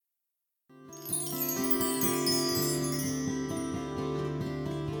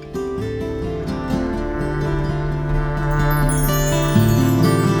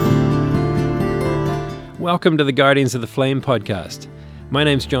Welcome to the Guardians of the Flame podcast. My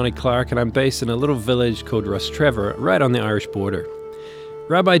name's Johnny Clark and I'm based in a little village called Rostrevor, right on the Irish border.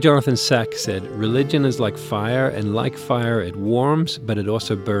 Rabbi Jonathan Sacks said, "Religion is like fire, and like fire it warms, but it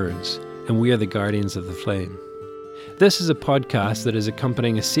also burns, and we are the guardians of the flame." This is a podcast that is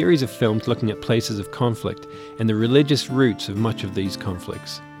accompanying a series of films looking at places of conflict and the religious roots of much of these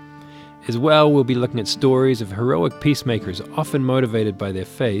conflicts. As well, we'll be looking at stories of heroic peacemakers often motivated by their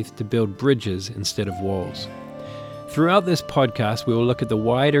faith to build bridges instead of walls. Throughout this podcast, we will look at the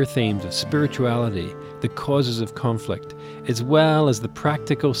wider themes of spirituality, the causes of conflict, as well as the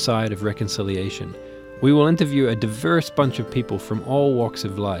practical side of reconciliation. We will interview a diverse bunch of people from all walks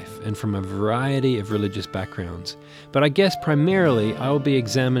of life and from a variety of religious backgrounds. But I guess primarily I will be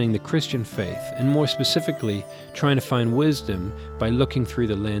examining the Christian faith, and more specifically, trying to find wisdom by looking through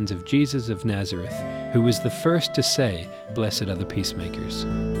the lens of Jesus of Nazareth, who was the first to say, "Blessed are the peacemakers."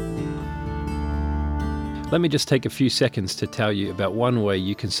 Let me just take a few seconds to tell you about one way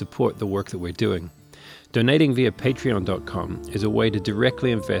you can support the work that we're doing. Donating via patreon.com is a way to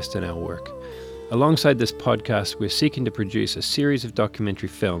directly invest in our work. Alongside this podcast, we're seeking to produce a series of documentary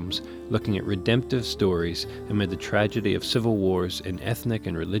films looking at redemptive stories amid the tragedy of civil wars and ethnic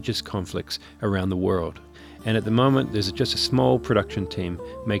and religious conflicts around the world. And at the moment, there's just a small production team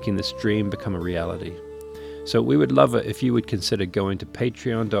making this dream become a reality. So we would love it if you would consider going to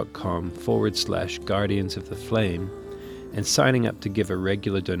patreon.com/Guardians of the Flame and signing up to give a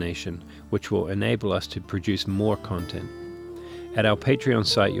regular donation, which will enable us to produce more content. At our Patreon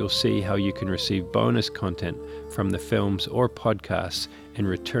site, you'll see how you can receive bonus content from the films or podcasts in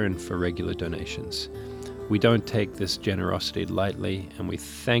return for regular donations. We don't take this generosity lightly, and we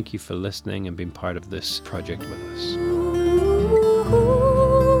thank you for listening and being part of this project with us.